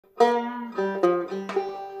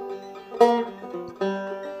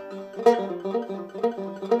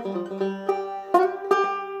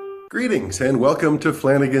Greetings and welcome to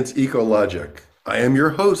Flanigan's Ecologic. I am your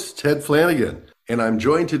host, Ted Flanigan, and I'm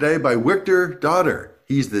joined today by Wiktor Dotter.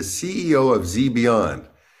 He's the CEO of ZeBeyond.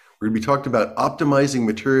 We're going to be talking about optimizing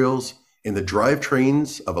materials in the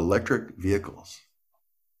drivetrains of electric vehicles.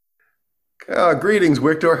 Greetings,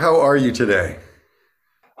 Wiktor. How are you today?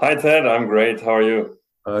 Hi, Ted. I'm great. How are you?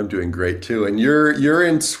 I'm doing great too. And you're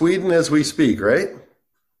in Sweden as we speak, right?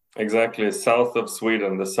 Exactly. South of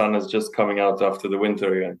Sweden. The sun is just coming out after the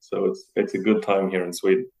winter again. So it's a good time here in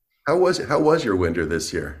Sweden. How was your winter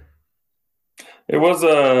this year? It was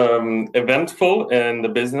eventful in the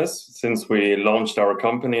business since we launched our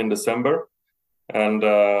company in December. And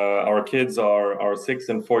our kids are 6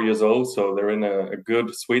 and 4 years old. So they're in a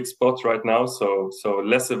good sweet spot right now. So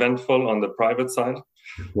less eventful on the private side.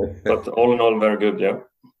 But all in all, very good. Yeah.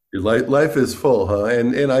 Your life is full, huh?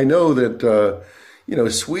 And I know that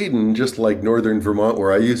Sweden, just like northern Vermont,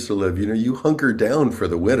 where I used to live, you hunker down for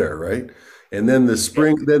the winter, right? And then the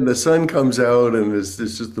spring, then the sun comes out, and it's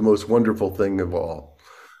just the most wonderful thing of all.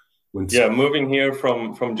 Yeah, moving here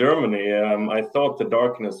from Germany, I thought the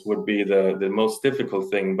darkness would be the most difficult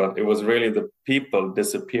thing, but it was really the people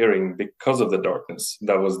disappearing because of the darkness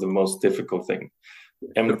that was the most difficult thing.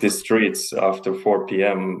 Empty streets after 4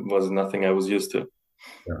 p.m. was nothing I was used to.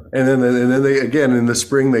 Yeah. And then they again in the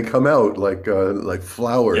spring they come out like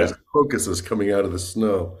flowers, Yeah. crocuses coming out of the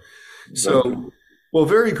snow. Exactly. So, well,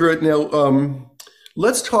 very good. Now,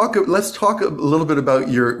 let's talk a little bit about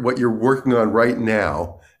what you're working on right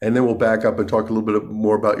now, and then we'll back up and talk a little bit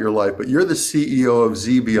more about your life. But you're the CEO of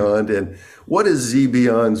ZeBeyond, and what is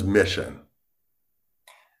ZeBeyond's mission?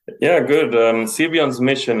 Yeah, good. ZeBeyond's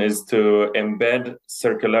mission is to embed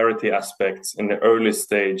circularity aspects in the early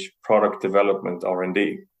stage product development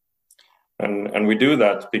R&D. And we do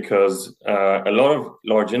that because a lot of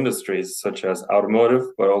large industries, such as automotive,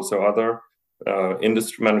 but also other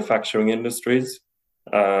manufacturing industries,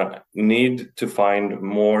 need to find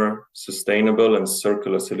more sustainable and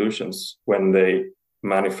circular solutions when they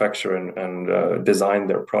manufacture and design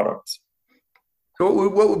their products. So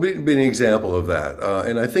what would be an example of that?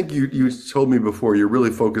 And I think you told me before you're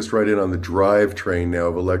really focused right in on the drivetrain now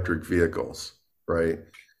of electric vehicles, right?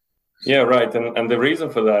 Yeah, right. And the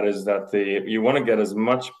reason for that is that you want to get as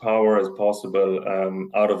much power as possible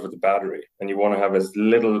out of the battery, and you want to have as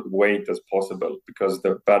little weight as possible because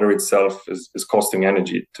the battery itself is costing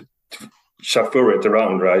energy to chauffeur it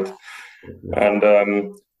around, right? And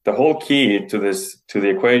the whole key to the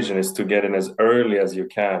equation is to get in as early as you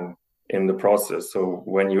can in the process. So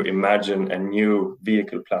when you imagine a new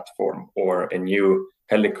vehicle platform or a new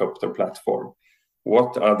helicopter platform,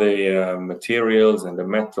 what are the materials and the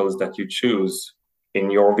metals that you choose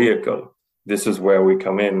in your vehicle? This is where we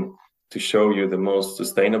come in to show you the most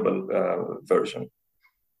sustainable version.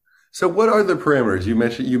 So what are the parameters?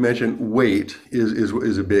 You mentioned weight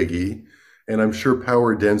is a biggie, and I'm sure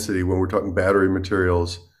power density when we're talking battery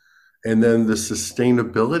materials, and then the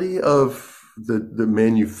sustainability of the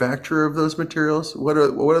manufacturer of those materials. What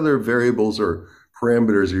other variables or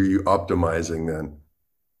parameters are you optimizing then?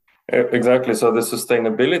 Exactly. So the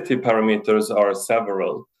sustainability parameters are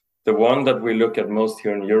several. The one that we look at most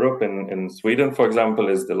here in Europe and in Sweden, for example,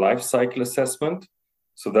 is the life cycle assessment.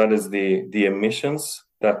 So that is the emissions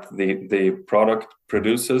that the product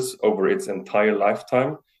produces over its entire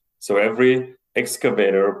lifetime. So every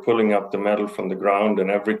excavator pulling up the metal from the ground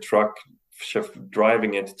and every truck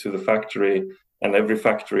driving it to the factory, and every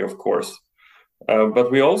factory, of course. But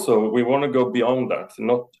we want to go beyond that,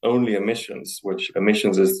 not only emissions, which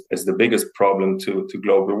emissions is the biggest problem to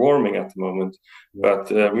global warming at the moment. But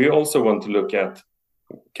we also want to look at,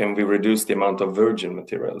 can we reduce the amount of virgin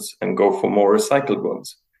materials and go for more recycled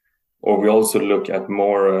ones? Or we also look at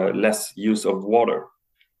less use of water.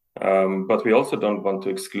 But we also don't want to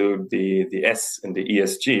exclude the S in the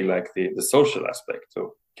ESG, like the social aspect.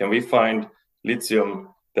 So can we find lithium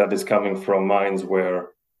that is coming from mines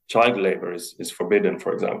where child labor is forbidden,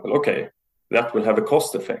 for example? Okay, that will have a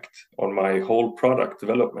cost effect on my whole product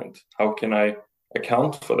development. How can I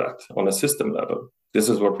account for that on a system level? This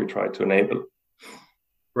is what we try to enable.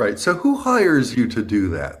 Right. So who hires you to do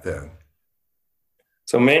that then?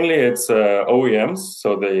 So mainly it's OEMs,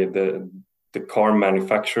 so the car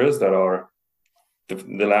manufacturers that are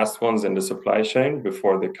the last ones in the supply chain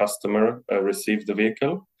before the customer receives the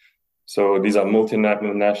vehicle. So these are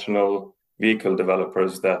multinational vehicle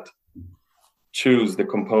developers that choose the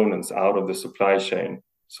components out of the supply chain.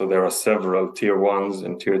 So there are several tier ones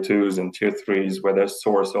and tier twos and tier threes where they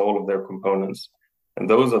source all of their components. And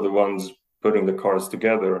those are the ones putting the cars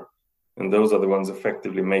together. And those are the ones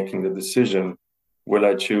effectively making the decision, will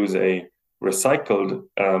I choose a recycled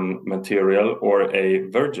material or a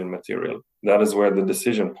virgin material. That is where the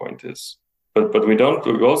decision point is. But we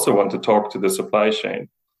also want to talk to the supply chain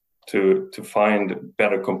to find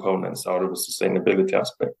better components out of a sustainability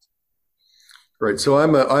aspect. Right. So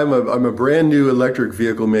I'm a brand new electric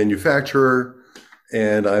vehicle manufacturer,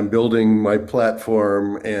 and I'm building my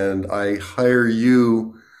platform, and I hire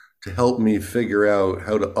you to help me figure out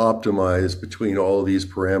how to optimize between all these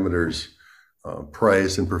parameters,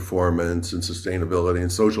 price and performance and sustainability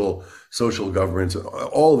and social governance,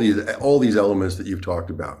 all these elements that you've talked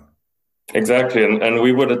about. Exactly, and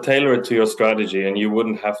we would tailor it to your strategy, and you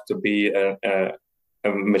wouldn't have to be a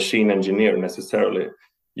machine engineer necessarily.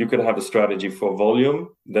 You could have a strategy for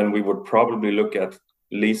volume, then we would probably look at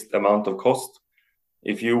least amount of cost.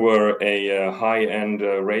 If you were a high-end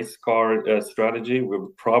race car strategy, we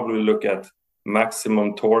would probably look at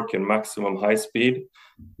maximum torque and maximum high speed.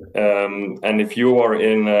 And if you are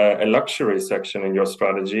in a luxury section in your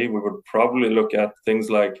strategy, we would probably look at things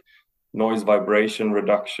like noise vibration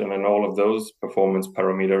reduction and all of those performance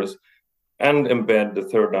parameters, and embed the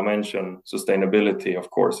third dimension, sustainability, of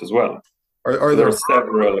course, as well. There are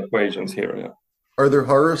several equations here. Yeah. Are there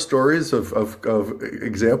horror stories of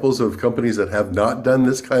examples of companies that have not done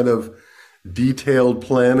this kind of detailed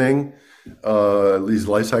planning, these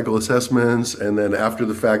life cycle assessments, and then after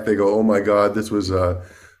the fact they go, "Oh my God, this was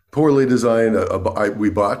poorly designed. We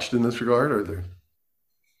botched in this regard"? Are there?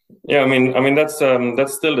 Yeah, I mean that's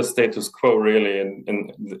still the status quo, really,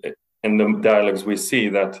 in the dialogues we see,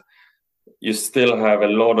 that you still have a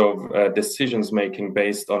lot of decisions making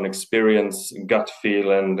based on experience, gut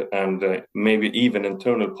feel, and maybe even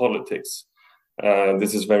internal politics.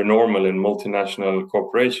 This is very normal in multinational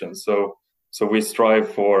corporations. So we strive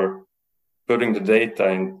for putting the data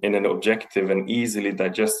in an objective and easily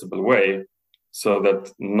digestible way, so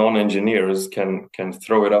that non-engineers can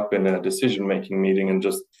throw it up in a decision-making meeting and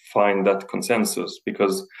just find that consensus,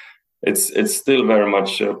 because it's still very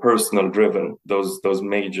much personal driven, those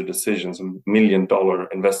major decisions and $1 million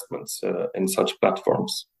investments in such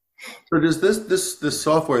platforms. So does this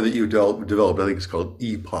software that you developed, I think it's called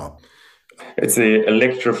EPOP. It's the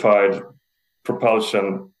electrified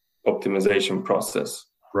propulsion optimization process.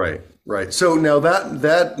 Right. So now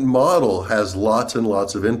that model has lots and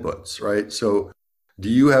lots of inputs, right? So do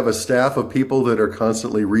you have a staff of people that are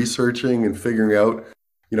constantly researching and figuring out,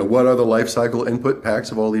 what are the life cycle input packs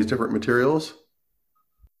of all these different materials?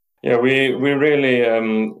 Yeah, we really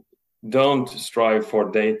don't strive for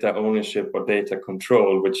data ownership or data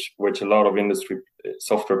control, which a lot of industry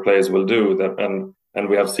software players will do. That and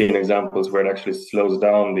we have seen examples where it actually slows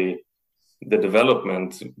down the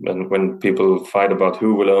development when people fight about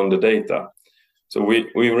who will own the data. So we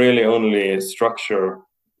really only structure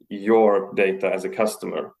your data as a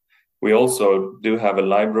customer. We also do have a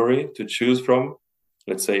library to choose from.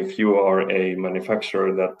 Let's say if you are a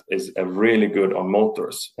manufacturer that is really good on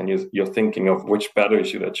motors and you're thinking of which battery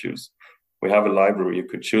should I choose, we have a library you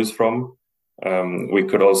could choose from.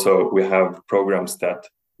 We have programs that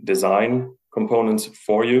design components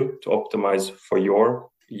for you to optimize for your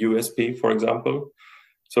USP, for example.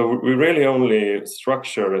 So we really only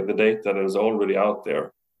structure the data that is already out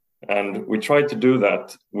there. And we try to do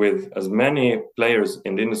that with as many players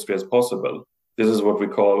in the industry as possible. This is what we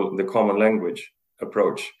call the common language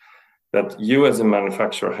approach, that you as a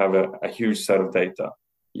manufacturer have a huge set of data.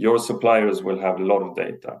 Your suppliers will have a lot of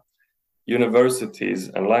data. Universities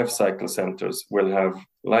and life cycle centers will have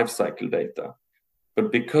life cycle data.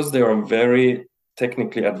 But because they are very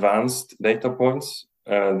technically advanced data points,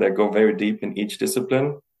 that go very deep in each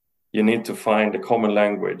discipline, you need to find a common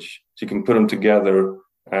language so you can put them together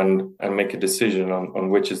and make a decision on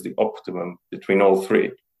which is the optimum between all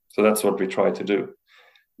three. So that's what we try to do.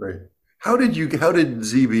 Right. How did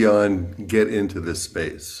ZeBeyond get into this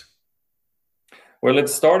space? Well, it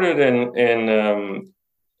started in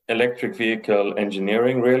electric vehicle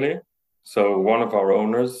engineering, really. So one of our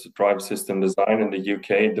owners, Drive System Design in the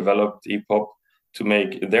UK, developed EPOP to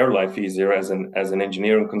make their life easier as an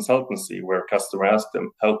engineering consultancy, where customer asked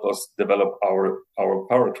them, help us develop our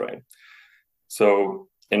powertrain. So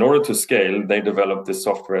in order to scale, they developed this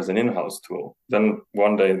software as an in-house tool. Then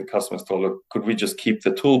one day the customers told, look, could we just keep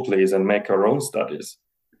the tool, please, and make our own studies?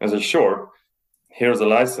 I said, sure, here's a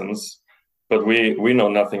license, but we know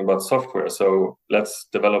nothing about software. So let's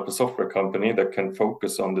develop a software company that can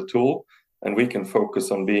focus on the tool, and we can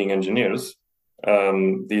focus on being engineers.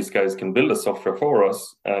 These guys can build a software for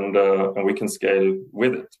us, and we can scale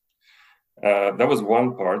with it. That was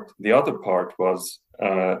one part. The other part was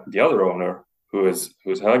the other owner, who's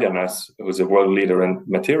Höganäs, who's a world leader in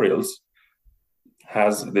materials,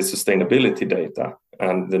 has the sustainability data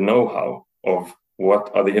and the know-how of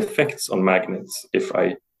what are the effects on magnets if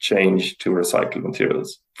I change to recycled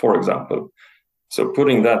materials, for example. So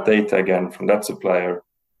putting that data again from that supplier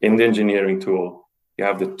in the engineering tool, you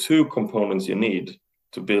have the two components you need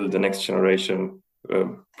to build the next generation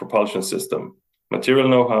propulsion system: material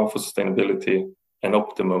know-how for sustainability and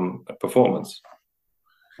optimum performance.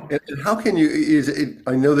 And how can you,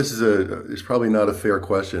 I know this is probably not a fair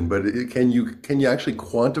question, but can you actually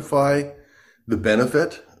quantify the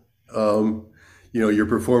benefit? Your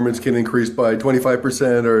performance can increase by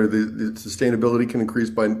 25%, or the sustainability can increase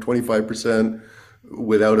by 25%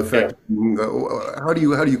 without affecting. Yeah. How do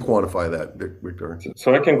you quantify that, Wiktor?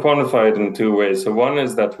 So I can quantify it in two ways. So one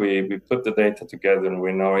is that we put the data together, and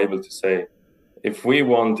we're now able to say, if we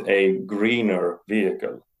want a greener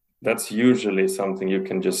vehicle, that's usually something you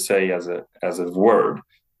can just say as a word.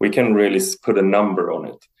 We can really put a number on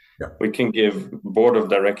it. Yeah. We can give board of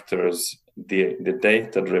directors the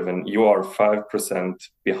data driven, you are 5%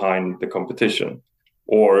 behind the competition,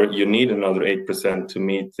 or you need another 8% to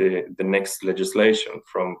meet the next legislation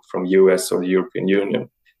from US or the European Union.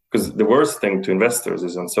 Because the worst thing to investors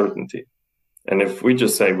is uncertainty. And if we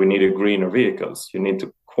just say we need greener vehicles, you need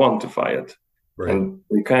to quantify it. Right. And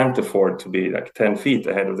we can't afford to be like 10 feet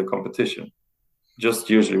ahead of the competition. Just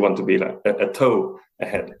usually want to be like a toe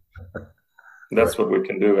ahead. That's right. What we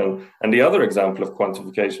can do. And the other example of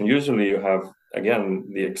quantification, usually you have, again,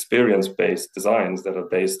 the experience-based designs that are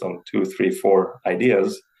based on 2, 3, 4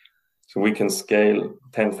 ideas. So we can scale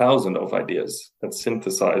 10,000 of ideas that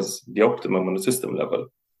synthesize the optimum on the system level.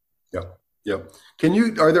 Yeah. Yeah.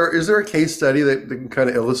 Is there a case study that can kind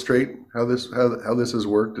of illustrate how this has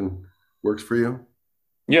worked and works for you?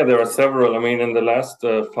 Yeah, there are several. I mean, in the last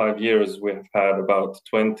 5 years, we have had about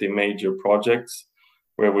 20 major projects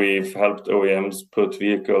where we've helped OEMs put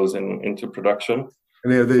vehicles into production.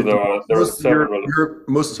 And there are several.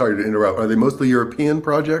 Sorry to interrupt. Are they mostly European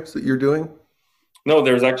projects that you're doing? No,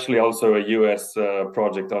 there's actually also a US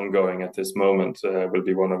project ongoing at this moment. Will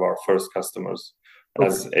be one of our first customers,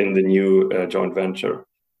 as in the new joint venture.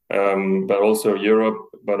 But also Europe,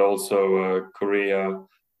 but also Korea,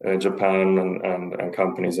 Japan, and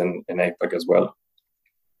companies in APAC as well.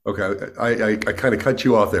 Okay, I kind of cut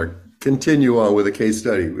you off there. Continue on with a case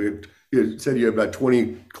study. You said you have about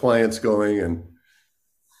 20 clients going, and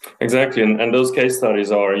exactly, and those case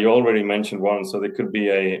studies are, you already mentioned one, so there could be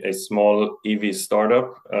a small EV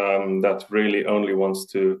startup that really only wants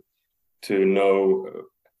to know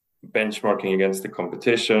benchmarking against the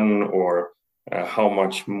competition, or how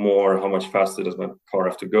much faster does my car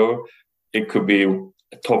have to go. It could be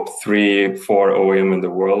a top 3, 4 OEM in the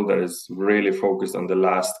world that is really focused on the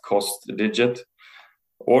last cost digit.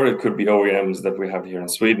 Or it could be OEMs that we have here in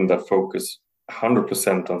Sweden that focus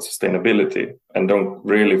 100% on sustainability and don't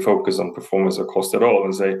really focus on performance or cost at all,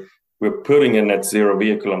 and say, we're putting a net zero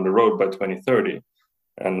vehicle on the road by 2030.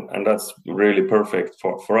 And that's really perfect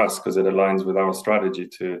for us, because it aligns with our strategy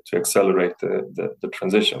to accelerate the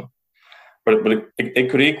transition. But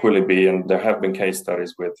it could equally be, and there have been case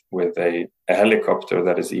studies with a helicopter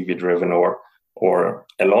that is EV driven, or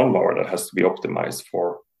a lawnmower that has to be optimized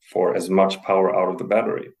for as much power out of the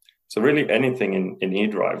battery. So really anything in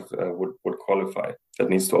eDrive would qualify that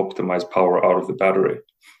needs to optimize power out of the battery.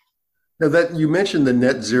 Now, that you mentioned the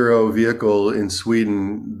net zero vehicle in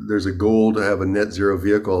Sweden, there's a goal to have a net zero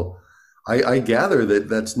vehicle. I gather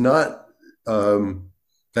that's not,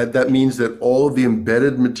 that means that all of the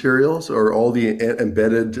embedded materials, or all the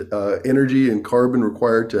embedded energy and carbon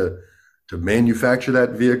required to manufacture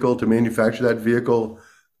that vehicle,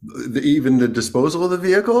 even the disposal of the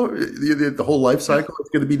vehicle, the whole life cycle is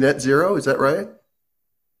going to be net zero. Is that right?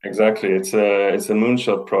 Exactly. It's a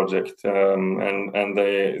moonshot project, and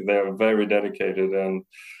they are very dedicated, and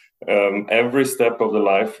every step of the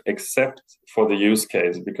life except for the use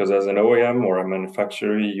case, because as an OEM or a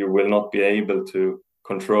manufacturer, you will not be able to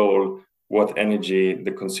control what energy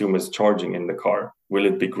the consumer is charging in the car. Will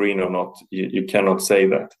it be green or not? You cannot say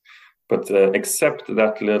that. But except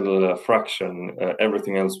that little fraction,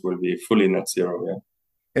 everything else will be fully net zero. Yeah.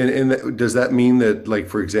 And does that mean that, like,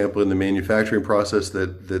 for example, in the manufacturing process,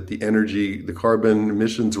 that the energy, the carbon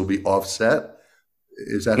emissions will be offset?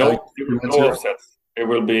 Is that no offsets? It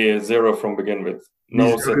will be zero from begin with.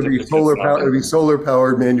 No certificates. It'll be solar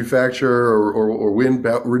powered manufacturer, or wind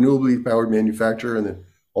renewably powered manufacturer, and then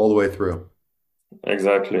all the way through.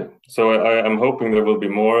 Exactly. So I'm hoping there will be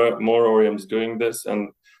more OEMs doing this,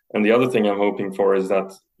 and the other thing I'm hoping for is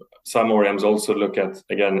that some OEMs also look at,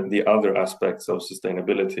 again, the other aspects of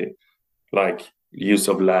sustainability, like use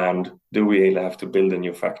of land. Do we have to build a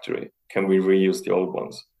new factory? Can we reuse the old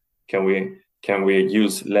ones? Can we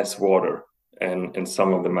use less water? in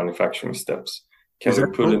some of the manufacturing steps. Can Is we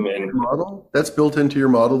that put built them into in? your model? That's built into your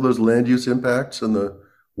model, those land use impacts and the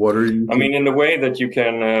water use? I mean, in the way that you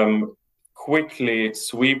can quickly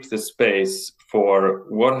sweep the space for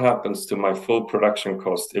what happens to my full production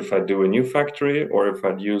cost if I do a new factory or if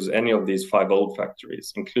I'd use any of these 5 old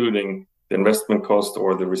factories, including the investment cost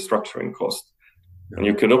or the restructuring cost. Yeah. And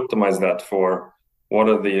you could optimize that for what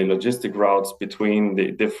are the logistic routes between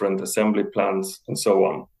the different assembly plants and so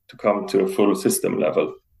on to come to a full system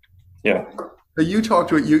level. Yeah. So you talk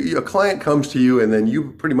to it, a client comes to you and then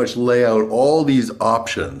you pretty much lay out all these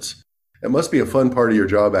options. It must be a fun part of your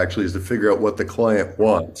job actually, is to figure out what the client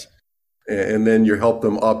wants. And then you help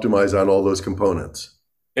them optimize on all those components.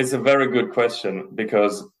 It's a very good question,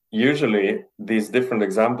 because usually these different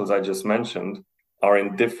examples I just mentioned are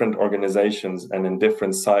in different organizations and in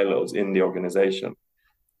different silos in the organization.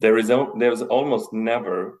 There's almost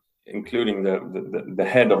never, including the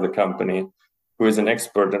head of the company, who is an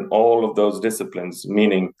expert in all of those disciplines,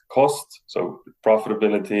 meaning cost, so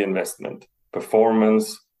profitability, investment,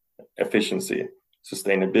 performance, efficiency,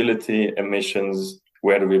 sustainability, emissions,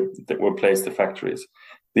 where do we place the factories.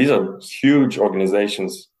 These are huge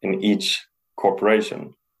organizations in each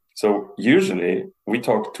corporation. So usually we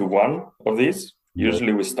talk to one of these.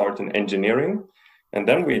 Usually we start in engineering, and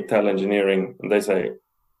then we tell engineering, and they say,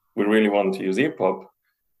 we really want to use EPOP.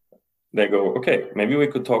 They go, okay, maybe we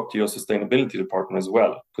could talk to your sustainability department as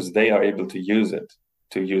well, because they are able to use it,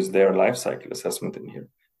 to use their life cycle assessment in here.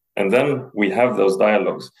 And then we have those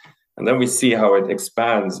dialogues, and then we see how it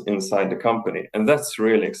expands inside the company. And that's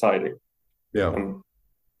really exciting. Yeah.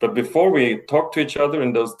 But before we talk to each other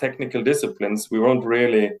in those technical disciplines, we won't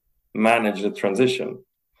really manage the transition.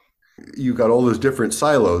 You've got all those different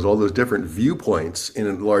silos, all those different viewpoints in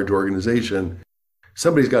a large organization.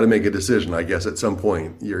 Somebody's got to make a decision, I guess, at some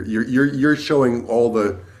point. You're showing all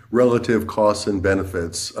the relative costs and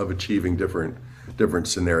benefits of achieving different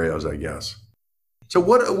scenarios, I guess. So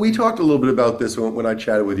what we talked a little bit about this when I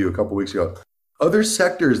chatted with you a couple of weeks ago. Other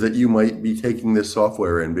sectors that you might be taking this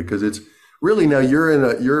software in, because it's really now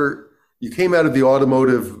you came out of the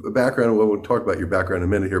automotive background. Well, we'll talk about your background in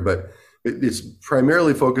a minute here, but it's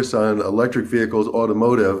primarily focused on electric vehicles,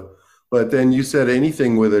 automotive. But then you said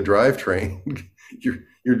anything with a drivetrain.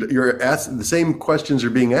 You're asked, the same questions are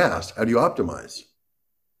being asked. How do you optimize?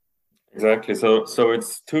 Exactly. So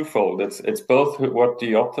it's twofold. It's both what do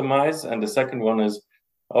you optimize, and the second one is,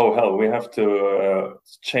 oh hell, we have to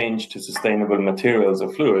change to sustainable materials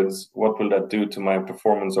or fluids. What will that do to my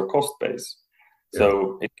performance or cost base? Yeah.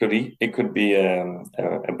 So it could be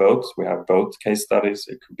a boat. We have boat case studies.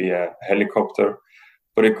 It could be a helicopter,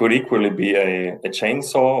 but it could equally be a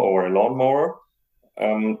chainsaw or a lawnmower.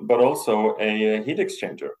 But also a heat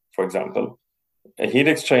exchanger, for example. A heat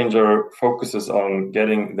exchanger focuses on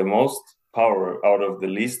getting the most power out of the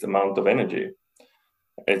least amount of energy.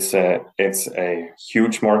 It's a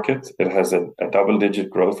huge market. It has a double-digit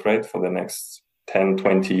growth rate for the next 10,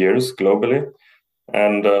 20 years globally.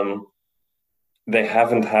 And they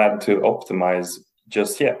haven't had to optimize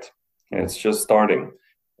just yet. It's just starting.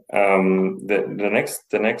 The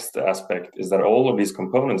next aspect is that all of these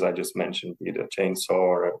components I just mentioned, be it a chainsaw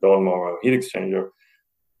or a lawnmower or a heat exchanger,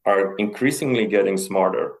 are increasingly getting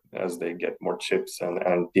smarter as they get more chips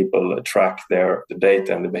and people track the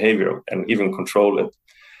data and the behavior and even control it.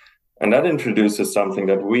 And that introduces something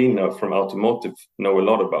that we know from automotive know a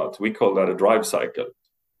lot about. We call that a drive cycle.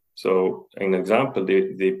 So an example,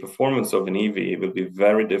 the performance of an EV will be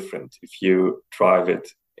very different if you drive it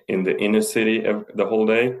in the inner city the whole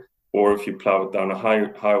day, or if you plow it down a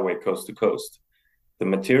highway coast to coast. The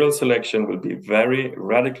material selection will be very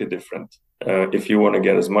radically different if you want to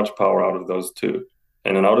get as much power out of those two.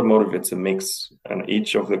 And in automotive, it's a mix, and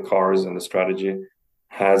each of the cars and the strategy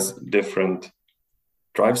has different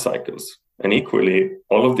drive cycles. And equally,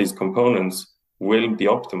 all of these components will be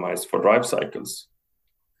optimized for drive cycles.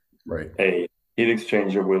 Right. A heat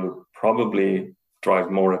exchanger will probably drive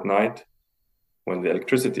more at night when the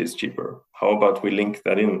electricity is cheaper. How about we link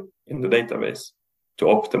that in the database to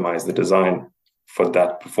optimize the design for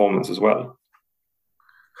that performance as well?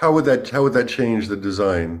 How would that change the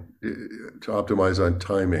design to optimize on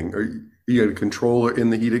timing? Are you got a controller in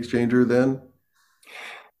the heat exchanger then?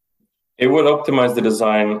 It would optimize the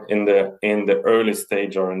design in the early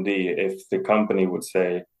stage R&D. If the company would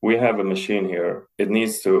say, we have a machine here, it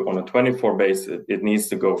needs to, on a 24 basis, it needs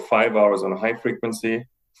to go 5 hours on a high frequency,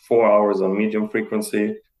 4 hours on medium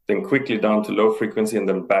frequency, then quickly down to low frequency, and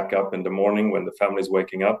then back up in the morning when the family is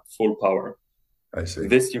waking up, full power. I see.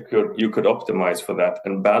 This you could optimize for that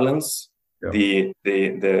and balance the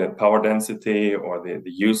power density or the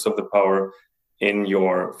use of the power in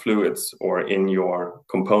your fluids or in your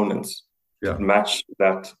components to match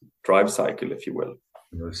that drive cycle, if you will.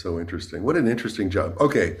 That's so interesting. What an interesting job.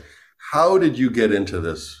 Okay, how did you get into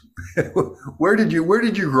this? Where did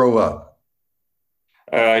you grow up?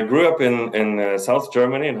 I grew up in South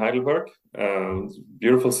Germany, in Heidelberg.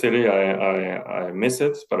 Beautiful city. I miss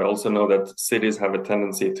it, but I also know that cities have a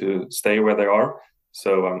tendency to stay where they are.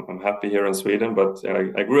 So I'm happy here in Sweden. But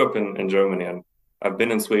I grew up in Germany, and I've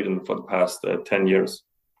been in Sweden for the past 10 years.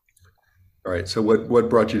 All right. So what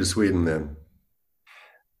brought you to Sweden then?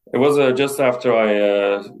 It was just after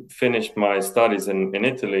I finished my studies in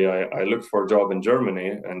Italy. I looked for a job in Germany,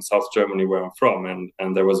 and South Germany, where I'm from,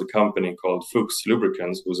 and there was a company called Fuchs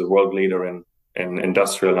Lubricants, who's a world leader in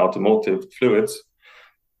industrial and automotive fluids.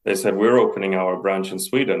 They said, we're opening our branch in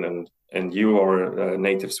Sweden, and you are a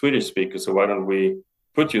native Swedish speaker, so why don't we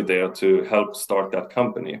put you there to help start that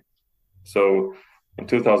company? So in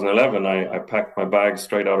 2011, I packed my bags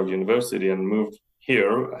straight out of university and moved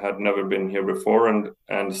here. I had never been here before,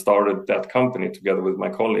 and started that company together with my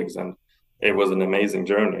colleagues, and it was an amazing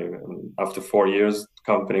journey. And after 4 years, the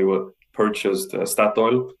company purchased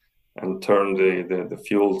Statoil and turned the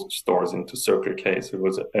fuel stores into Circular K. So it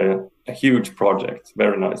was a huge project.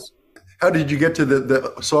 Very nice. How did you get to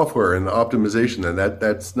the software and the optimization? And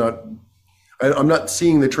that's not, I'm not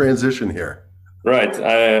seeing the transition here. Right,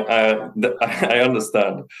 I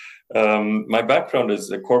understand. My background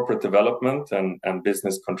is corporate development and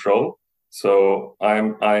business control. So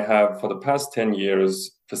I have, for the past 10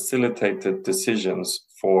 years, facilitated decisions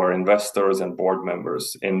for investors and board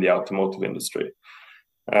members in the automotive industry.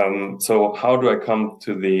 So how do I come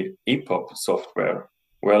to the EPOP software?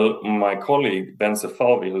 Well, my colleague, Ben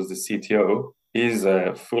Sefalvi, who's the CTO, he's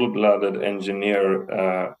a full-blooded engineer,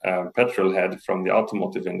 petrol head from the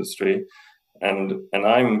automotive industry. And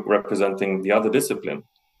I'm representing the other discipline,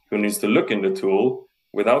 who needs to look in the tool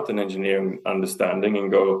without an engineering understanding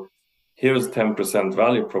and go, here's 10%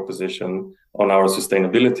 value proposition on our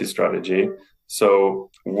sustainability strategy.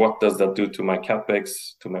 So what does that do to my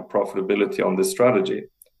CapEx, to my profitability on this strategy?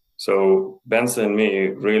 So Benson and me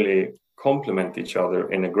really complement each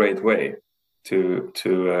other in a great way to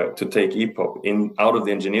take EPOP out of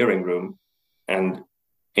the engineering room and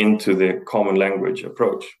into the common language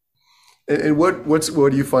approach. And what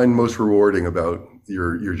do you find most rewarding about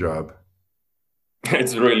your job?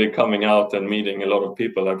 It's really coming out and meeting a lot of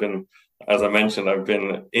people. As I mentioned, I've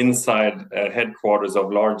been inside headquarters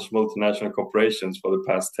of large multinational corporations for the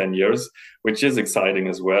past 10 years, which is exciting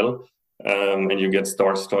as well. And you get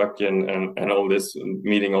starstruck and all this,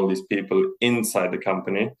 meeting all these people inside the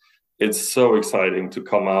company. It's so exciting to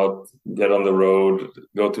come out, get on the road,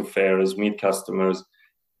 go to fairs, meet customers.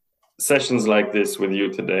 Sessions like this with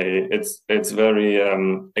you today, it's very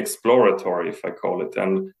exploratory, if I call it.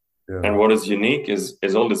 And what is unique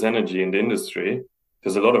is all this energy in the industry.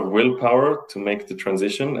 There's a lot of willpower to make the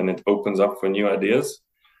transition, and it opens up for new ideas.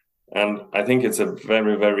 And I think it's a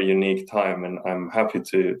very, very unique time, and I'm happy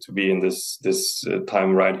to be in this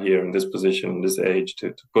time right here, in this position, this age,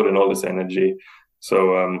 to put in all this energy.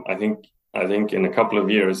 So I think in a couple of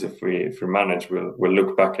years, if we manage, we'll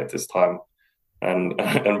look back at this time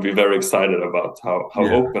and be very excited about how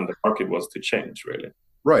open the market was to change, really.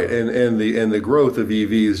 Right, and the growth of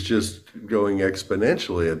EV is just going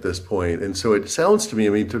exponentially at this point. And so it sounds to me,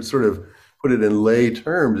 I mean, to sort of put it in lay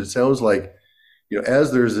terms, it sounds like,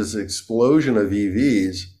 as there's this explosion of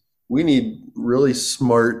EVs, we need really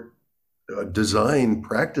smart design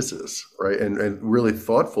practices, right, and really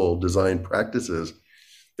thoughtful design practices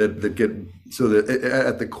that get, so that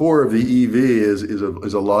at the core of the EV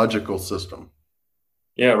is a logical system.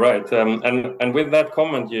 Yeah, right. And with that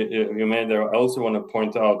comment you made there, I also want to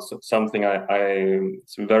point out something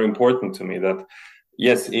it's very important to me, that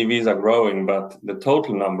yes, EVs are growing, but the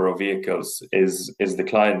total number of vehicles is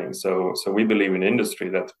declining. So we believe in industry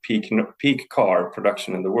that peak car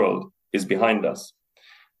production in the world is behind us.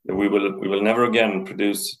 We will never again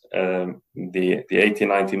produce the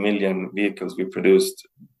 80-90 million vehicles we produced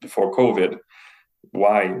before COVID.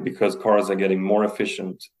 Why? Because cars are getting more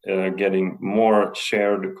efficient, getting more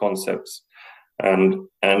shared concepts, and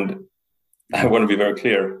I want to be very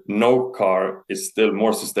clear: no car is still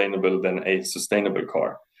more sustainable than a sustainable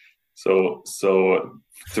car. So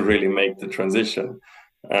to really make the transition,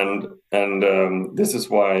 and this is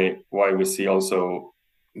why we see also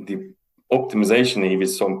the optimization EV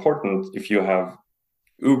is so important. If you have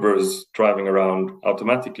Ubers driving around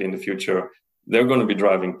automatically in the future, they're going to be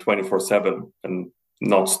driving 24/7 and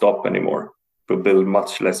not stop anymore. We'll build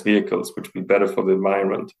much less vehicles, which will be better for the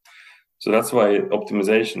environment. So that's why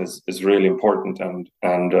optimization is really important. And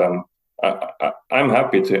I'm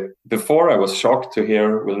happy to. Before I was shocked to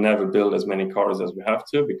hear we'll never build as many cars as we have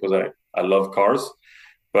to, because I love cars.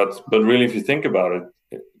 But really, if you think about it,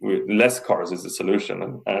 less cars is the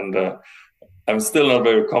solution, and I'm still not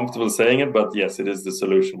very comfortable saying it, but yes, it is the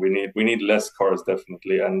solution. We need less cars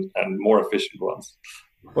definitely, and more efficient ones.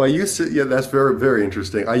 Well, I used to, yeah, that's very, very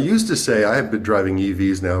interesting. I used to say, I have been driving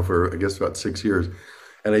EVs now for, I guess, about 6 years.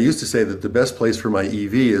 And I used to say that the best place for my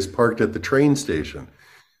EV is parked at the train station,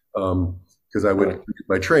 because I would Right. use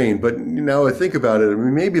my train. But now I think about it, I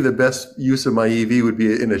mean, maybe the best use of my EV would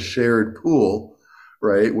be in a shared pool,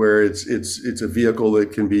 right? Where it's a vehicle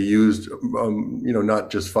that can be used,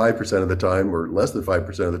 not just 5% of the time or less than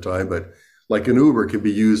 5% of the time, but like an Uber can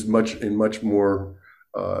be used much more,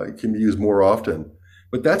 it can be used more often.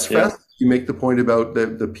 But that's Yeah. fascinating. You make the point about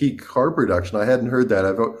the peak car production. I hadn't heard that.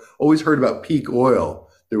 I've always heard about peak oil,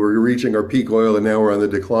 that we're reaching our peak oil and now we're on the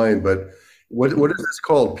decline. But what is this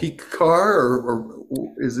called? Peak car, or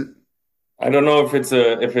is it? I don't know if it's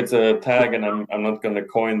a tag, and I'm not going to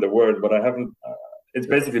coin the word, but I haven't. It's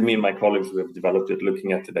basically me and my colleagues who have developed it,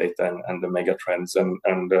 looking at the data and the mega trends, and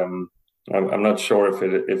I'm not sure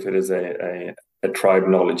if it is a tribe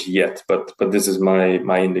knowledge yet, but this is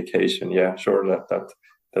my indication. Yeah, sure that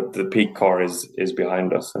the peak car is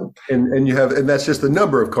behind us, And that's just the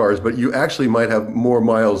number of cars, but you actually might have more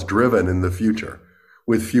miles driven in the future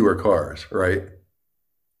with fewer cars, right?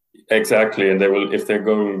 exactly. And they will, if they're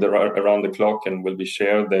going around the clock and will be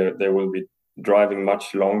shared, they will be driving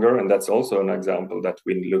much longer. And that's also an example that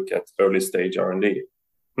we look at early stage R&D.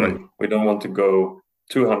 Right. We don't want to go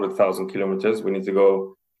 200,000 kilometers. We need to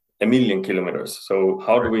go 1 million kilometers. So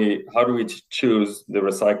how do we choose the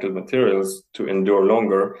recycled materials to endure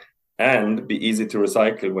longer and be easy to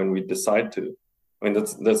recycle when we decide to? I mean,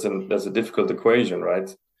 that's a difficult equation,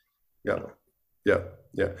 right? Yeah. Yeah.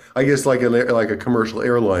 Yeah. I guess like a commercial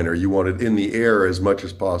airliner, you want it in the air as much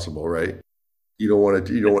as possible, right? You don't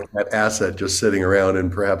want that asset just sitting around,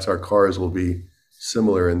 and perhaps our cars will be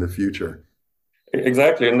similar in the future.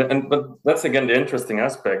 Exactly, and but that's again the interesting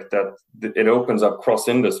aspect, that it opens up cross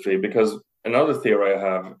industry, because another theory I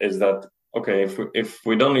have is that, okay, if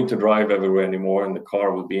we don't need to drive everywhere anymore and the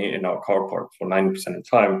car will be in our car park for 90% of the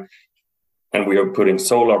time, and we are putting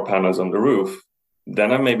solar panels on the roof,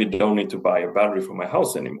 then I maybe don't need to buy a battery for my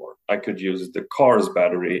house anymore. I could use the car's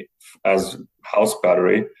battery as house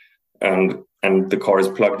battery, and the car is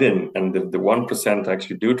plugged in, and the 1%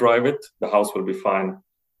 actually do drive it, the house will be fine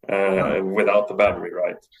without the battery,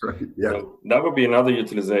 right? Right. Yeah. So that would be another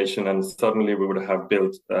utilization, and suddenly we would have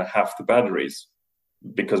built half the batteries,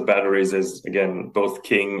 because batteries is again both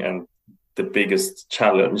king and the biggest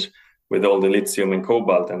challenge, with all the lithium and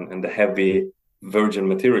cobalt and the heavy virgin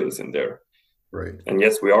materials in there. Right. And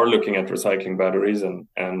yes, we are looking at recycling batteries,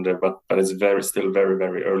 but it's still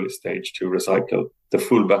very early stage to recycle the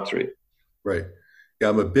full battery. Right. Yeah,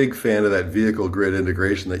 I'm a big fan of that vehicle grid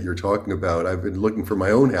integration that you're talking about. I've been looking for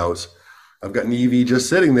my own house. I've got an EV just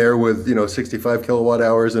sitting there with, 65 kilowatt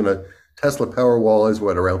hours, and a Tesla Powerwall is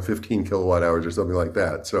around 15 kilowatt hours or something like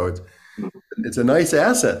that. So it's a nice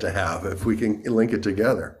asset to have if we can link it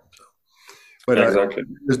together. So, but Exactly.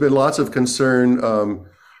 there's been lots of concern,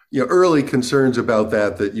 early concerns about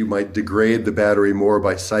that you might degrade the battery more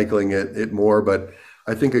by cycling it more. But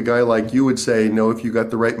I think a guy like you would say, no, if you got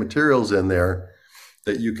the right materials in there,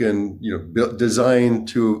 that you can, design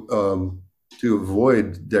to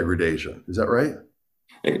avoid degradation. Is that right?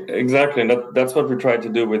 Exactly, and that's what we try to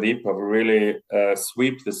do with EPUB. We really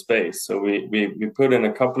sweep the space. So we put in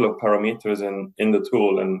a couple of parameters in the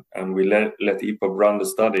tool, and we let EPUB run the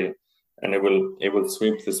study, and it will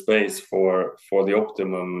sweep the space for the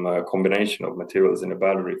optimum combination of materials in a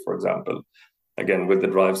battery, for example, again with the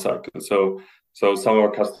drive cycle. So some of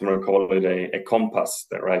our customers call it a compass,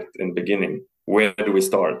 right, in the beginning. Where do we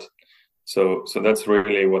start? So that's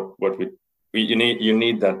really what you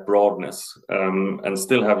need that broadness, and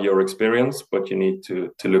still have your experience, but you need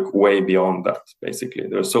to look way beyond that. Basically,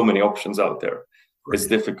 there are so many options out there. Right. It's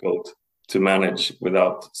difficult to manage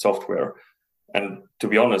without software, and to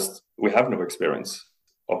be honest, we have no experience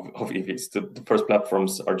of EVs. The first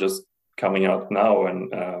platforms are just coming out now,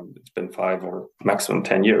 and it's been 5 or maximum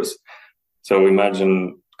 10 years. So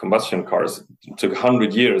imagine combustion cars. It took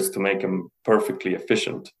 100 years to make them perfectly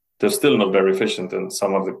efficient. They're still not very efficient in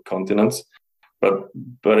some of the continents, but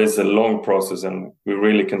it's a long process, and we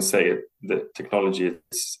really can say the technology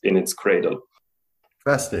is in its cradle.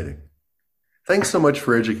 Fascinating. Thanks so much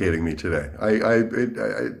for educating me today.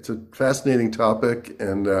 It's a fascinating topic,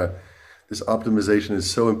 and this optimization is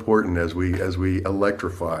so important as we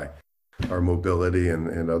electrify our mobility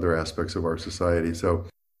and other aspects of our society. So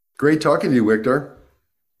great talking to you, Wiktor.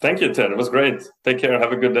 Thank you, Ted. It was great. Take care.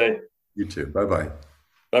 Have a good day. You too. Bye-bye.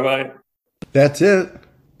 Bye-bye. That's it.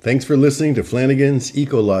 Thanks for listening to Flanigan's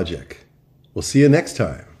Ecologic. We'll see you next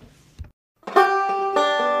time.